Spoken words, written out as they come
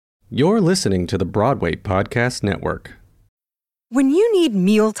You're listening to the Broadway Podcast Network. When you need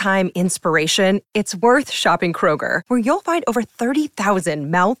mealtime inspiration, it's worth shopping Kroger, where you'll find over 30,000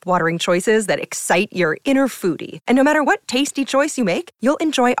 mouth-watering choices that excite your inner foodie. And no matter what tasty choice you make, you'll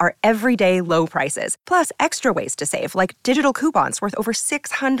enjoy our everyday low prices, plus extra ways to save, like digital coupons worth over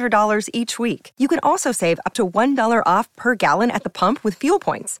 $600 each week. You can also save up to $1 off per gallon at the pump with fuel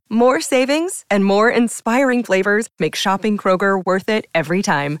points. More savings and more inspiring flavors make shopping Kroger worth it every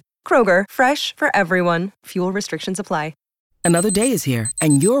time. Kroger, fresh for everyone. Fuel restrictions apply. Another day is here,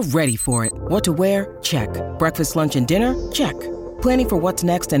 and you're ready for it. What to wear? Check. Breakfast, lunch, and dinner? Check. Planning for what's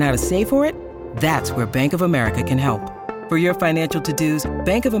next and how to save for it? That's where Bank of America can help. For your financial to-dos,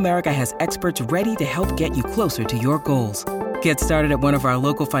 Bank of America has experts ready to help get you closer to your goals. Get started at one of our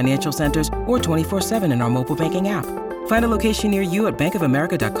local financial centers or 24/7 in our mobile banking app. Find a location near you at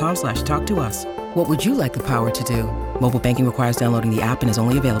bankofamerica.com/talktous. What would you like the power to do? Mobile banking requires downloading the app and is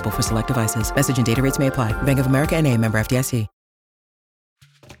only available for select devices. Message and data rates may apply. Bank of America N.A., member FDIC.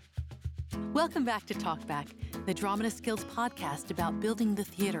 Welcome back to Talkback, the Dramatist Guild's podcast about building the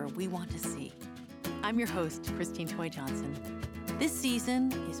theater we want to see. I'm your host, Christine Toy Johnson. This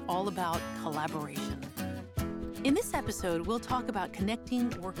season is all about collaboration. In this episode, we'll talk about connecting,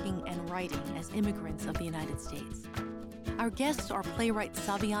 working, and writing as immigrants of the United States. Our guests are playwrights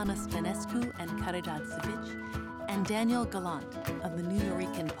Saviana Stanescu and Caridad Svich, and Daniel Gallant of the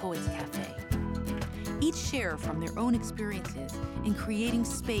Nuyorican Poets Cafe. Each share from their own experiences in creating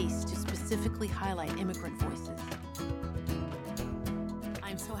space to specifically highlight immigrant voices.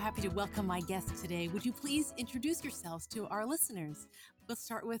 I'm so happy to welcome my guests today. Would you please introduce yourselves to our listeners? We'll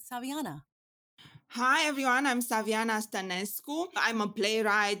start with Saviana. Hi, everyone. I'm Saviana Stanescu. I'm a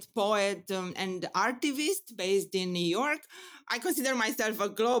playwright, poet, and artivist based in New York. I consider myself a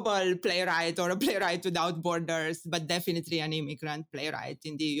global playwright or a playwright without borders, but definitely an immigrant playwright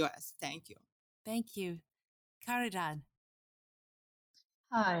in the U.S. Thank you. Thank you. Caridad.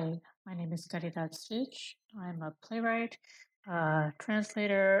 Hi, my name is Caridad Svich. I'm a playwright,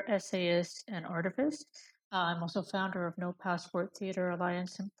 translator, essayist, and artivist. I'm also founder of No Passport Theater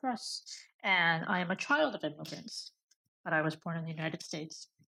Alliance and Press, and I am a child of immigrants, but I was born in the United States.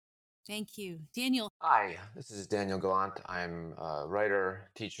 Thank you. Daniel. Hi, this is Daniel Gallant. I'm a writer,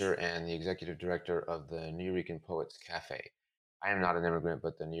 teacher, and the executive director of the Nuyorican Poets Cafe. I am not an immigrant,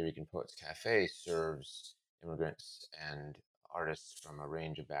 but the Nuyorican Poets Cafe serves immigrants and artists from a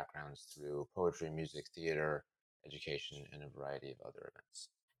range of backgrounds through poetry, music, theater, education, and a variety of other events.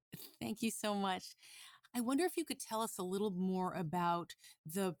 Thank you so much. I wonder if you could tell us a little more about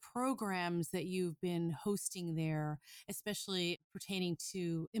the programs that you've been hosting there, especially pertaining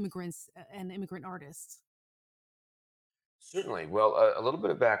to immigrants and immigrant artists. Certainly. Well, a little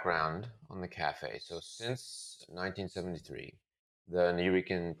bit of background on the cafe. So since 1973, the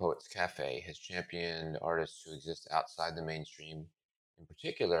Nuyorican Poets Cafe has championed artists who exist outside the mainstream, in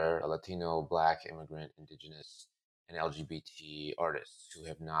particular, Latino, Black, immigrant, Indigenous, and LGBT artists who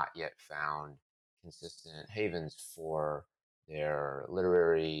have not yet found consistent havens for their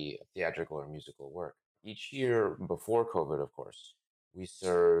literary, theatrical, or musical work. Each year before COVID, of course, we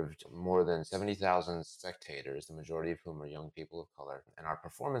served more than 70,000 spectators, the majority of whom are young people of color. And our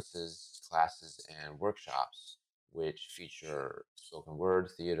performances, classes, and workshops, which feature spoken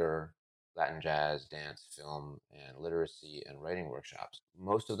word, theater, Latin jazz, dance, film, and literacy and writing workshops.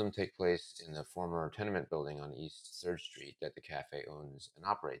 Most of them take place in the former tenement building on East 3rd Street that the cafe owns and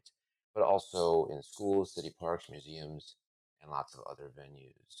operates, but also in schools, city parks, museums, and lots of other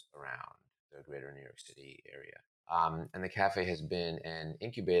venues around the greater New York City area. And the cafe has been an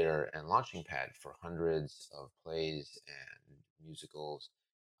incubator and launching pad for hundreds of plays and musicals,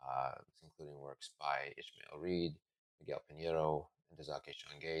 including works by Ishmael Reed, Miguel Pinheiro, Ntozake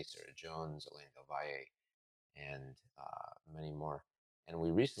Shange, Sarah Jones, Elaine Del Valle, and many more. And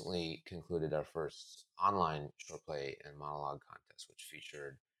we recently concluded our first online short play and monologue contest, which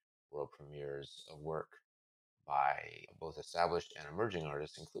featured world premieres of work by both established and emerging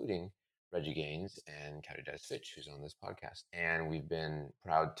artists, including Reggie Gaines and Caridad Svich, who's on this podcast. And we've been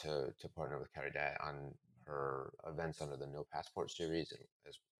proud to partner with Caridad on her events under the No Passport series, and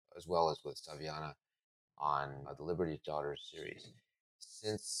as well as with Saviana on the Liberty Daughters series.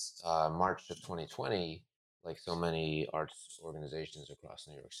 Since March of 2020, like so many arts organizations across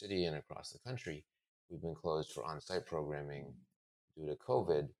New York City and across the country, we've been closed for on-site programming due to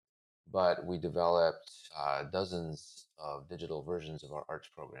COVID, but we developed dozens of digital versions of our arts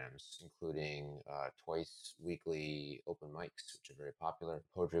programs, including twice weekly open mics, which are very popular,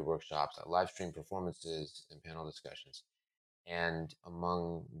 poetry workshops, live stream performances, and panel discussions. And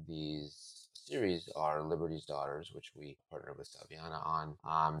among these series are Liberty's Daughters, which we partner with Saviana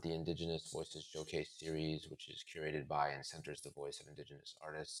on, the Indigenous Voices Showcase series, which is curated by and centers the voice of Indigenous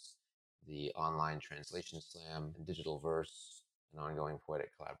artists, the online translation slam, digital verse, an ongoing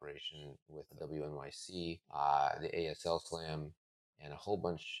poetic collaboration with WNYC, the ASL slam, and a whole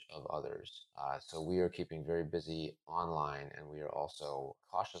bunch of others. So we are keeping very busy online, and we are also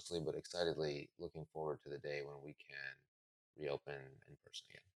cautiously but excitedly looking forward to the day when we can reopen in person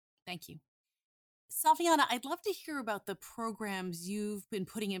again. Thank you. Saviana, I'd love to hear about the programs you've been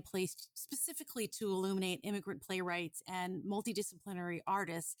putting in place specifically to illuminate immigrant playwrights and multidisciplinary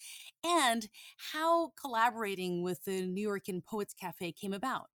artists, and how collaborating with the New York Poets Cafe came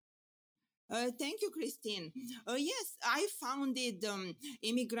about. Thank you, Christine. Yes, I founded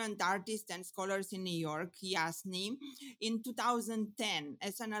Immigrant Artists and Scholars in New York, YASNI, in 2010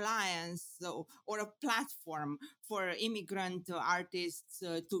 as an alliance or a platform for immigrant artists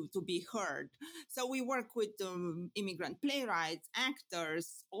to be heard. So we work with immigrant playwrights,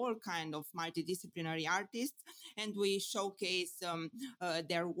 actors, all kind of multidisciplinary artists, and we showcase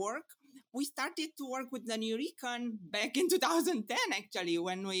their work. We started to work with the Nuyorican back in 2010, actually,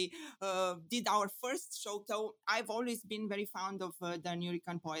 when we did our first show. So I've always been very fond of the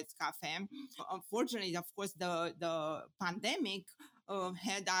Nuyorican Poets Cafe. Unfortunately, of course, the pandemic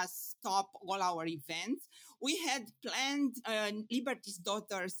had us stop all our events. We had planned Liberty's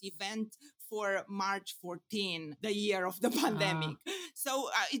Daughters event for March 14, the year of the pandemic. So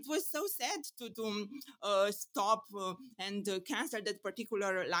it was so sad to stop and cancel that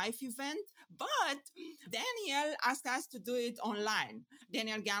particular live event. But Daniel asked us to do it online.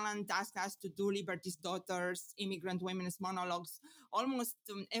 Daniel Gallant asked us to do Liberty's Daughters, Immigrant Women's Monologues, almost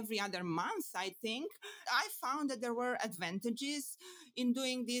every other month, I think. I found that there were advantages in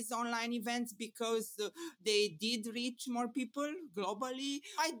doing these online events because they did reach more people globally.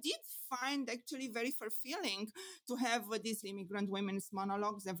 I did find actually very fulfilling to have these immigrant women's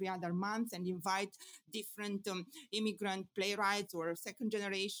monologues every other month and invite different immigrant playwrights or second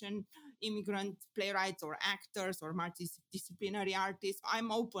generation immigrant playwrights or actors or multidisciplinary artists.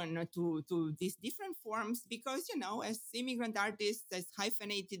 I'm open to these different forms because, as immigrant artists, as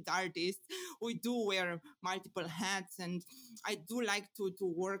hyphenated artists, we do wear multiple hats, and I do like to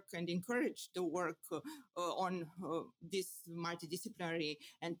work and encourage the work on this multidisciplinary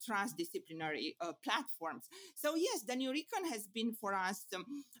and transdisciplinary platforms. So yes, the Nuyorican has been for us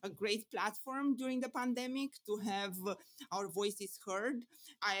a great platform during the pandemic to have our voices heard.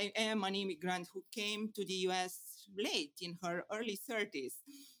 I am an immigrant who came to the US late in her early 30s.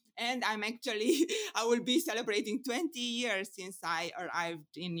 And I will be celebrating 20 years since I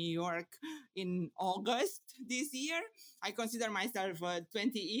arrived in New York in August this year. I consider myself a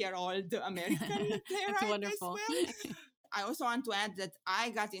 20-year-old American playwright as well. I also want to add that I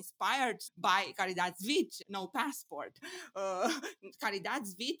got inspired by Caridad Svich, No Passport. Caridad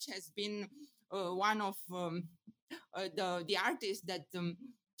Svich has been one of the artists that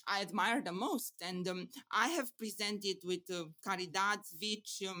I admire the most. And I have presented with Caridad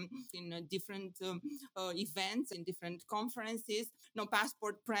Svich in different events, in different conferences. No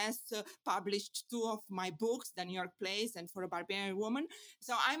Passport Press published 2 of my books, The New York Plays and For a Barbarian Woman.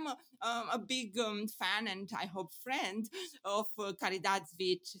 So I'm a big fan and I hope friend of Caridad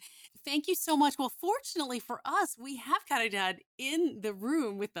Svich. Thank you so much. Well, fortunately for us, we have Caridad in the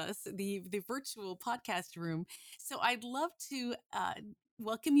room with us, the virtual podcast room. So I'd love to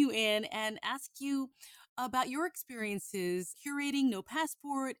welcome you in and ask you about your experiences curating No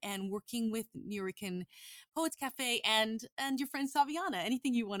Passport and working with Nuyorican Poets Cafe and your friend Saviana.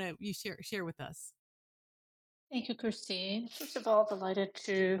 Anything you want to share with us? Thank you, Christine. First of all, delighted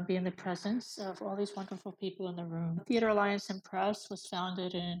to be in the presence of all these wonderful people in the room. Theater Alliance and Press was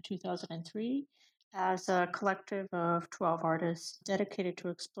founded in 2003 as a collective of 12 artists dedicated to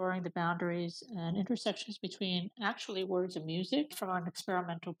exploring the boundaries and intersections between actually words and music from an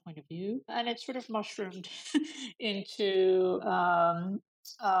experimental point of view. And it sort of mushroomed into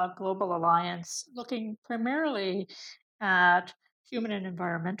a global alliance looking primarily at human and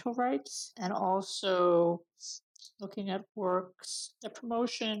environmental rights, and also looking at works, the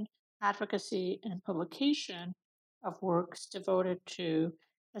promotion, advocacy, and publication of works devoted to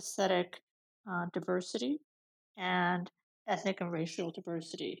aesthetic diversity and ethnic and racial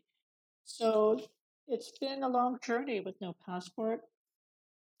diversity. So it's been a long journey with No Passport.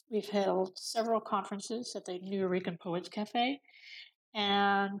 We've held several conferences at the Nuyorican Poets Cafe,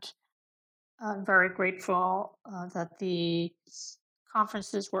 and I'm very grateful that the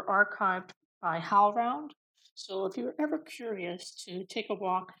conferences were archived by HowlRound. So if you're ever curious to take a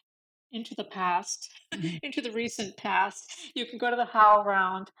walk into the past, into the recent past, you can go to the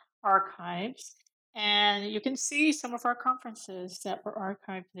HowlRound archives and you can see some of our conferences that were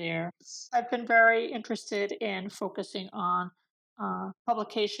archived there. I've been very interested in focusing on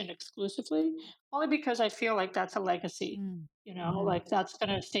publication exclusively, only because I feel like that's a legacy. Like that's going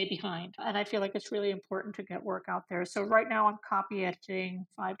to stay behind. And I feel like it's really important to get work out there. So, right now, I'm copy editing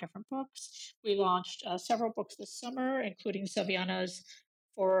 5 different books. We launched several books this summer, including Saviana's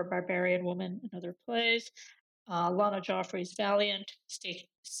For a Barbarian Woman and Other Plays, Lana Joffrey's Valiant,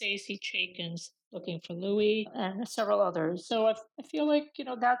 Stacey Chaikin's Looking for Louis, and several others. So I feel like,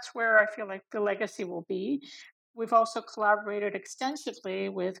 that's where I feel like the legacy will be. We've also collaborated extensively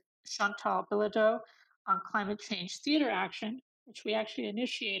with Chantal Bilodeau on climate change theater action, which we actually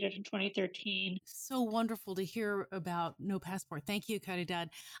initiated in 2013. So wonderful to hear about No Passport. Thank you, Caridad.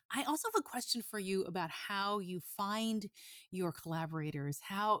 I also have a question for you about how you find your collaborators.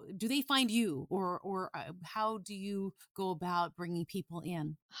 How do they find you, or how do you go about bringing people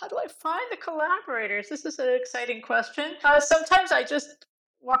in? How do I find the collaborators? This is an exciting question. Sometimes I just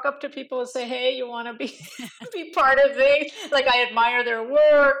walk up to people and say, "Hey, you want to be be part of it?" Like I admire their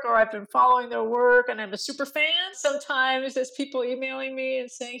work, or I've been following their work, and I'm a super fan. Sometimes there's people emailing me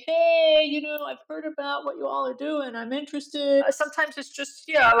and saying, "Hey, I've heard about what you all are doing. I'm interested." Sometimes it's just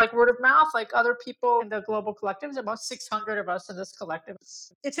like word of mouth, like other people in the global collective. There's about 600 of us in this collective.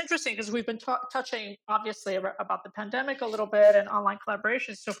 It's interesting because we've been touching obviously about the pandemic a little bit and online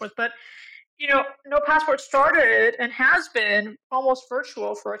collaboration and so forth, but No Passport started and has been almost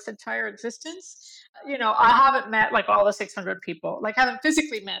virtual for its entire existence. I haven't met like all the 600 people, like haven't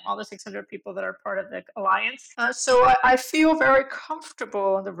physically met all the 600 people that are part of the alliance. So I feel very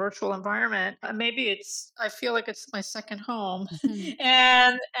comfortable in the virtual environment. I feel like it's my second home,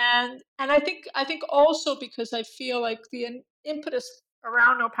 and I think also because I feel like the impetus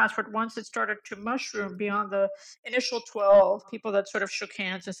around No Passport, once it started to mushroom beyond the initial 12 people that sort of shook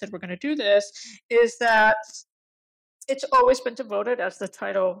hands and said, we're going to do this, is that it's always been devoted, as the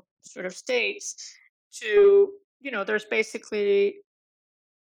title sort of states, to, there's basically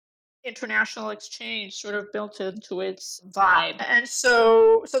international exchange sort of built into its vibe. And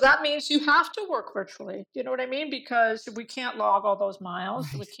so that means you have to work virtually. You know what I mean? Because we can't log all those miles.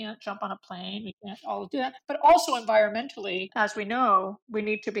 Right. We can't jump on a plane. We can't all do that. But also environmentally, as we know, we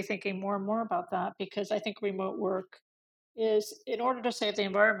need to be thinking more and more about that, because I think remote work is, in order to save the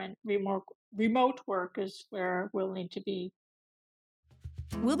environment, remote work is where we'll need to be.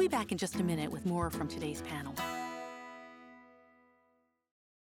 We'll be back in just a minute with more from today's panel.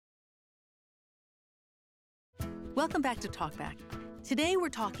 Welcome back to Talkback. Today we're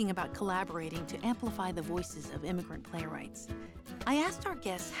talking about collaborating to amplify the voices of immigrant playwrights. I asked our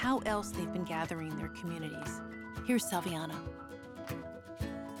guests how else they've been gathering their communities. Here's Saviana.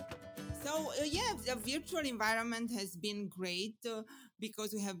 So, the virtual environment has been great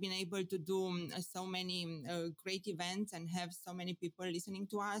because we have been able to do so many great events and have so many people listening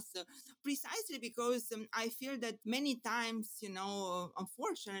to us, precisely because I feel that many times,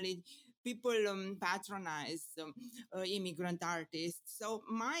 unfortunately, people patronize immigrant artists. So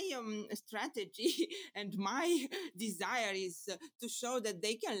my strategy and my desire is to show that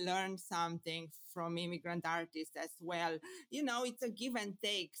they can learn something from immigrant artists as well. It's a give and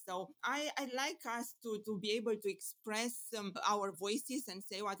take. So I like us to be able to express our voices and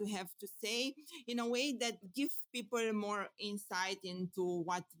say what we have to say in a way that gives people more insight into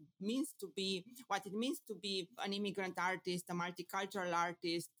what it means to be an immigrant artist, a multicultural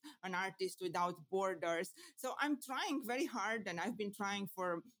artist, an artist without borders. So I'm trying very hard, and I've been trying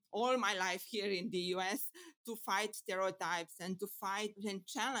for all my life here in the US to fight stereotypes and to fight and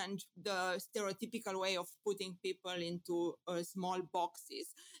challenge the stereotypical way of putting people into small boxes.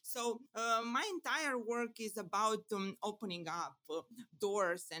 So my entire work is about opening up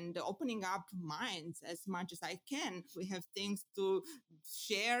doors and opening up minds as much as I can. We have things to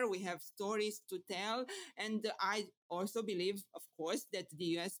share, we have stories to tell, and I also believe, of course, that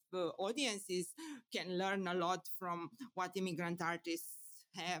the US audiences can learn a lot from what immigrant artists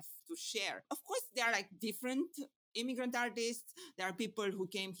have to share. Of course, there are like different immigrant artists. There are people who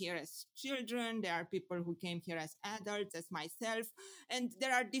came here as children. There are people who came here as adults, as myself. And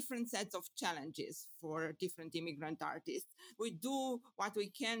there are different sets of challenges for different immigrant artists. We do what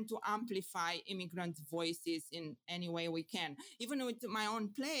we can to amplify immigrant voices in any way we can. Even with my own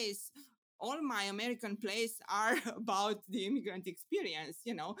plays, all my American plays are about the immigrant experience.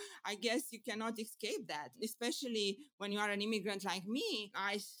 I guess you cannot escape that, especially when you are an immigrant like me.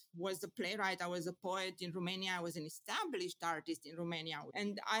 I was a playwright, I was a poet in Romania, I was an established artist in Romania,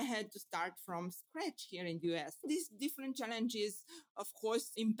 and I had to start from scratch here in the US. These different challenges, of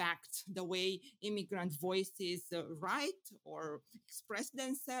course, impact the way immigrant voices write or express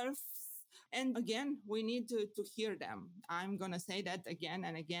themselves. And again, we need to hear them. I'm going to say that again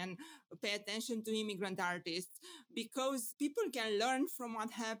and again. Pay attention to immigrant artists, because people can learn from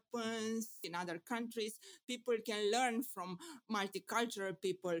what happens in other countries. People can learn from multicultural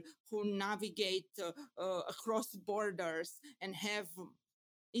people who navigate across borders and have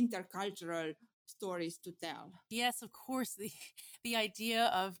intercultural stories to tell. Yes, of course. The idea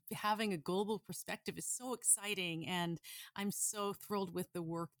of having a global perspective is so exciting, and I'm so thrilled with the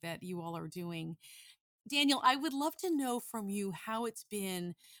work that you all are doing. Daniel, I would love to know from you how it's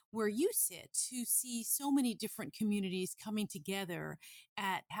been where you sit to see so many different communities coming together.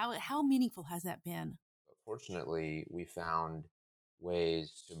 At how meaningful has that been? Fortunately, we found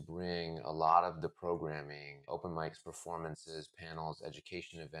ways to bring a lot of the programming, open mics, performances, panels,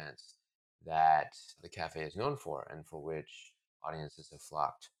 education events that the cafe is known for and for which audiences have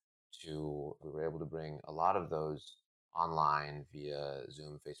flocked to. We were able to bring a lot of those online via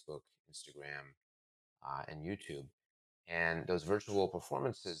Zoom, Facebook, Instagram, and YouTube. And those virtual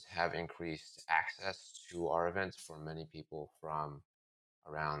performances have increased access to our events for many people from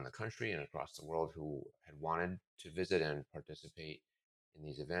around the country and across the world who had wanted to visit and participate in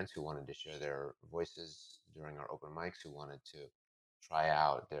these events, who wanted to share their voices during our open mics, who wanted to try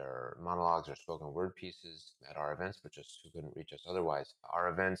out their monologues or spoken word pieces at our events, but just who couldn't reach us otherwise. Our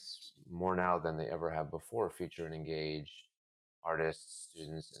events, more now than they ever have before, feature and engage artists,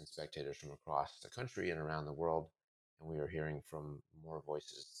 students, and spectators from across the country and around the world. And we are hearing from more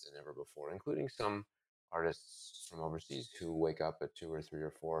voices than ever before, including some artists from overseas who wake up at 2 or 3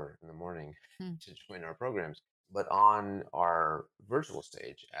 or 4 in the morning to join our programs. But on our virtual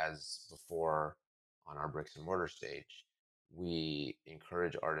stage, as before on our bricks and mortar stage, we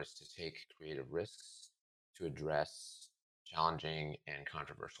encourage artists to take creative risks, to address challenging and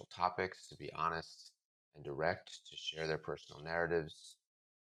controversial topics, to be honest and direct, to share their personal narratives,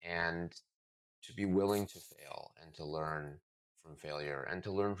 and to be willing to fail and to learn from failure and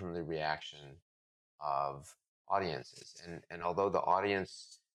to learn from the reaction of audiences. And although the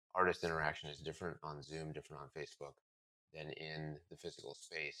audience artist interaction is different on Zoom, different on Facebook than in the physical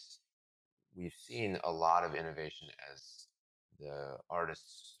space, we've seen a lot of innovation as the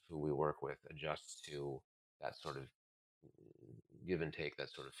artists who we work with adjust to that sort of give and take,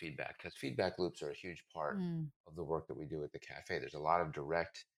 that sort of feedback, because feedback loops are a huge part of the work that we do at the cafe. There's a lot of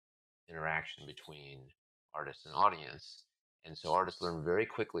direct interaction between artist and audience. And so artists learn very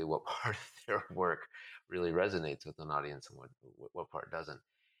quickly what part of their work really resonates with an audience and what part doesn't.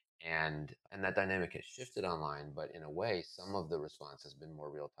 And that dynamic has shifted online, but in a way, some of the response has been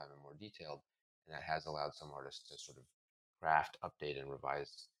more real time and more detailed, and that has allowed some artists to sort of craft, update, and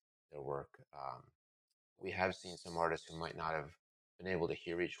revise their work. We have seen some artists who might not have been able to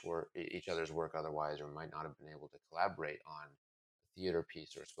hear each other's work otherwise, or might not have been able to collaborate on a theater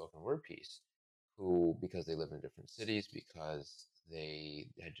piece or a spoken word piece, who, because they live in different cities, because they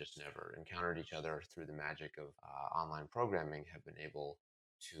had just never encountered each other through the magic of online programming, have been able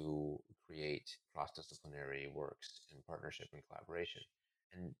to create cross-disciplinary works in partnership and collaboration.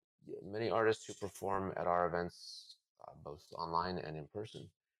 And many artists who perform at our events, both online and in person,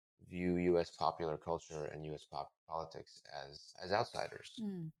 view U.S. popular culture and U.S. politics as outsiders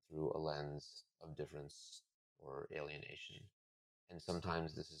through a lens of difference or alienation. And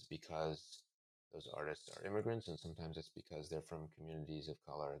sometimes this is because those artists are immigrants, and sometimes it's because they're from communities of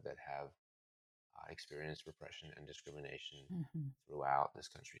color that have experienced repression and discrimination throughout this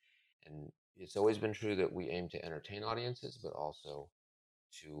country. And it's always been true that we aim to entertain audiences, but also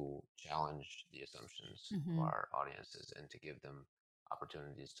to challenge the assumptions of our audiences and to give them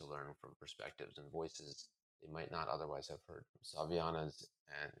opportunities to learn from perspectives and voices they might not otherwise have heard. Saviana's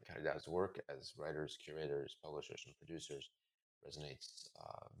and Caridad's work as writers, curators, publishers, and producers resonates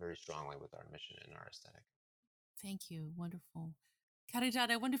very strongly with our mission and our aesthetic. Thank you. Wonderful.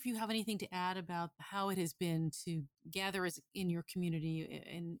 Caridad, I wonder if you have anything to add about how it has been to gather in your community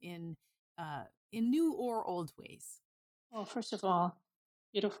in new or old ways. Well, first of all,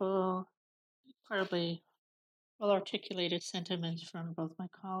 beautiful, incredibly well articulated sentiments from both my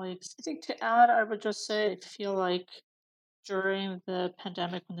colleagues. I think to add, I would just say I feel like during the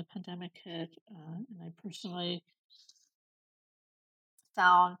pandemic, when the pandemic hit, and I personally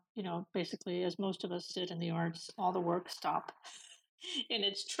found, basically, as most of us did in the arts, all the work stopped. in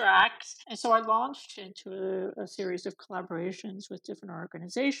its tracks. And so I launched into a series of collaborations with different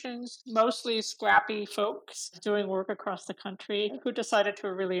organizations, mostly scrappy folks doing work across the country who decided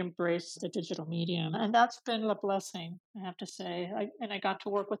to really embrace the digital medium. And that's been a blessing, I have to say. I got to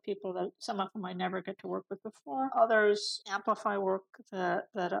work with people that some of them I never get to work with before. Others amplify work that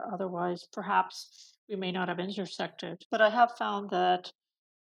otherwise perhaps we may not have intersected. But I have found that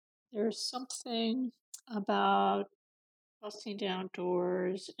there's something about busting down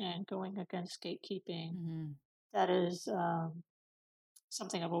doors and going against gatekeeping that is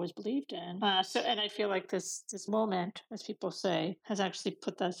something I've always believed in. And I feel like this moment, as people say, has actually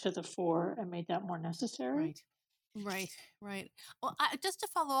put that to the fore and made that more necessary. Right. Well, just to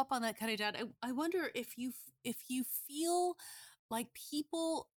follow up on that, Caridad, I wonder if you feel like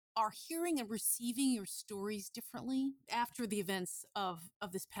people are hearing and receiving your stories differently after the events of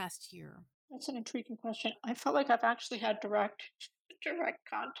this past year. That's an intriguing question. I felt like I've actually had direct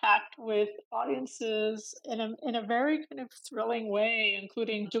contact with audiences in a very kind of thrilling way,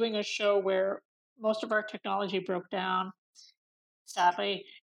 including doing a show where most of our technology broke down, sadly,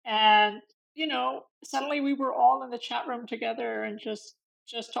 and suddenly we were all in the chat room together and just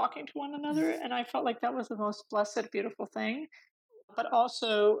talking to one another, and I felt like that was the most blessed, beautiful thing. But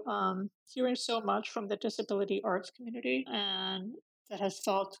also hearing so much from the disability arts community, and that has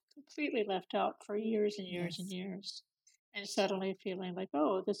felt completely left out for years and years and years, and suddenly feeling like,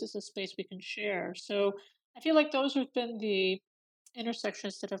 oh, this is a space we can share. So I feel like those have been the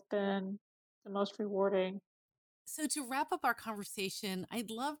intersections that have been the most rewarding. So, to wrap up our conversation, I'd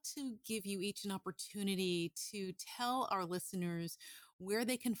love to give you each an opportunity to tell our listeners where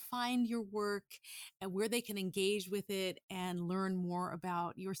they can find your work and where they can engage with it and learn more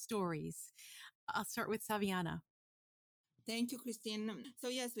about your stories. I'll start with Saviana. Thank you, Christine. So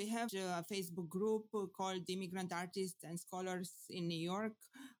yes, we have a Facebook group called Immigrant Artists and Scholars in New York,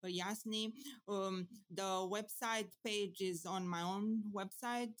 YASNI. The website page is on my own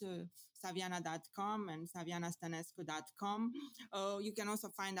website, saviana.com and savianastanescu.com. You can also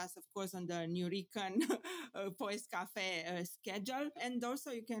find us, of course, on the New Rican Poets Cafe schedule. And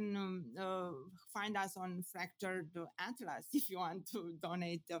also you can find us on Fractured Atlas if you want to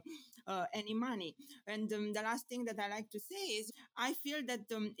donate any money. And the last thing that I like to say is I feel that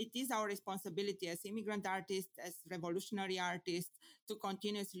it is our responsibility as immigrant artists, as revolutionary artists, to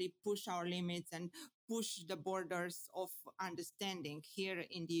continuously push our limits and push the borders of understanding here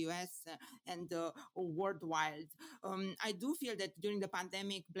in the US and worldwide. I do feel that during the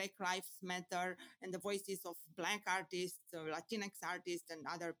pandemic, Black Lives Matter and the voices of Black artists, Latinx artists, and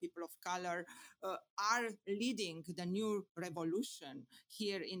other people of color are leading the new revolution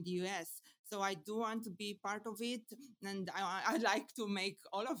here in the US. So I do want to be part of it, and I'd like to make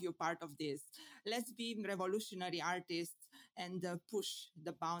all of you part of this. Let's be revolutionary artists and push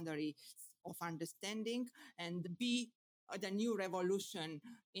the boundaries of understanding and be the new revolution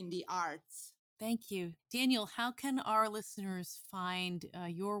in the arts. Thank you. Daniel, how can our listeners find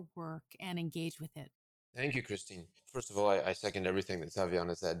your work and engage with it? Thank you, Christine. First of all, I second everything that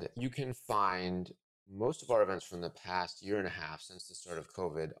Saviana said. You can find most of our events from the past year and a half since the start of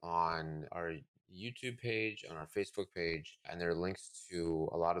COVID on our YouTube page, on our Facebook page, and there are links to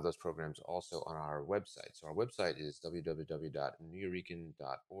a lot of those programs also on our website. So our website is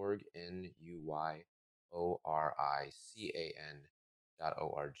www.nuyorican.org,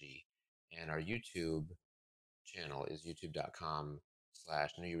 NUYORICAN.org. And our YouTube channel is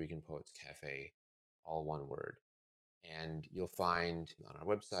youtube.com/Nuyorican Poets Cafe, all one word. And you'll find on our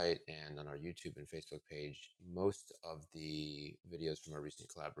website and on our YouTube and Facebook page most of the videos from our recent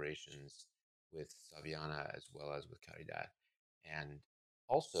collaborations with Saviana as well as with Caridad. And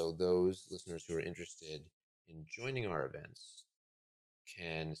also those listeners who are interested in joining our events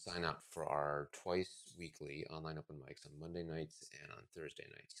can sign up for our twice weekly online open mics on Monday nights and on Thursday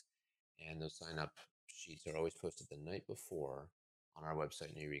nights. And those sign up sheets are always posted the night before on our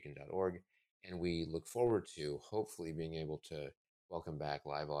website, nuyorican.org. And we look forward to hopefully being able to welcome back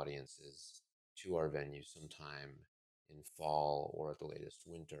live audiences to our venue sometime in fall or at the latest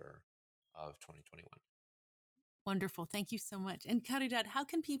winter of 2021. Wonderful. Thank you so much. And Caridad, how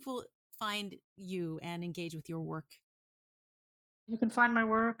can people find you and engage with your work? You can find my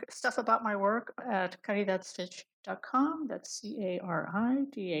work, stuff about my work, at caridadsvich.com. That's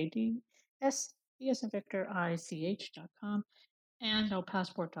CARIDADS, V as in Victor, ICH.com. and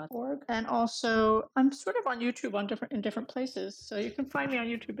nopassport.org. And also, I'm sort of on YouTube in different places. So you can find me on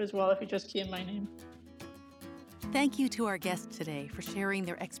YouTube as well if you just key in my name. Thank you to our guests today for sharing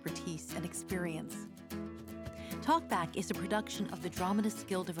their expertise and experience. Talkback is a production of the Dramatists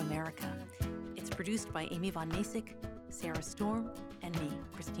Guild of America. It's produced by Amy Von Nasik, Sarah Storm, and me,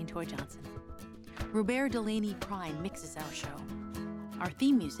 Christine Toy Johnson. Robert Delaney Prime mixes our show. Our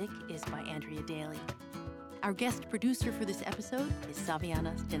theme music is by Andrea Daly. Our guest producer for this episode is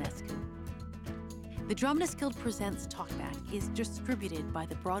Saviana Stanescu. The Dramatist Guild Presents Talkback is distributed by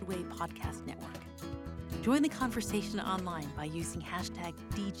the Broadway Podcast Network. Join the conversation online by using hashtag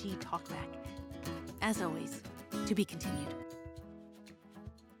DGTalkback. As always, to be continued.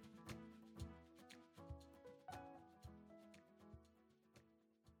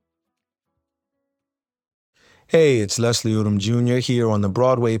 Hey, it's Leslie Odom Jr. here on the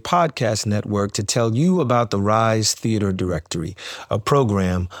Broadway Podcast Network to tell you about the Rise Theater Directory, a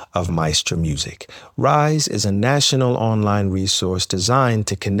program of Maestra Music. Rise is a national online resource designed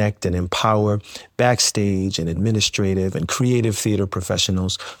to connect and empower backstage and administrative and creative theater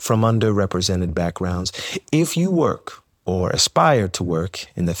professionals from underrepresented backgrounds. If you work or aspire to work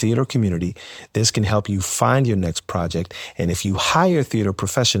in the theater community, this can help you find your next project. And if you hire theater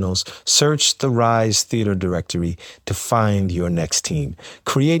professionals, search the Rise Theater Directory to find your next team.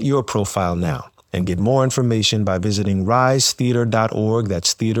 Create your profile now and get more information by visiting risetheater.org.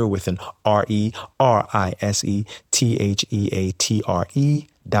 That's theater with an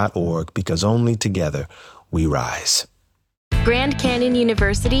RISETHEATRE.org, because only together we rise. Grand Canyon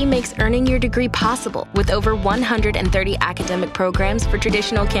University makes earning your degree possible with over 130 academic programs for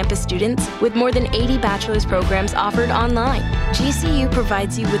traditional campus students, with more than 80 bachelor's programs offered online. GCU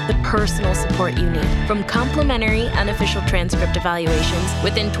provides you with the personal support you need, from complimentary unofficial transcript evaluations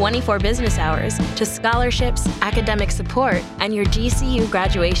within 24 business hours to scholarships, academic support, and your GCU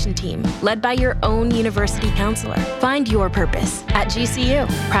graduation team, led by your own university counselor. Find your purpose at GCU.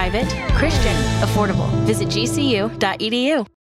 Private, Christian, affordable. Visit gcu.edu.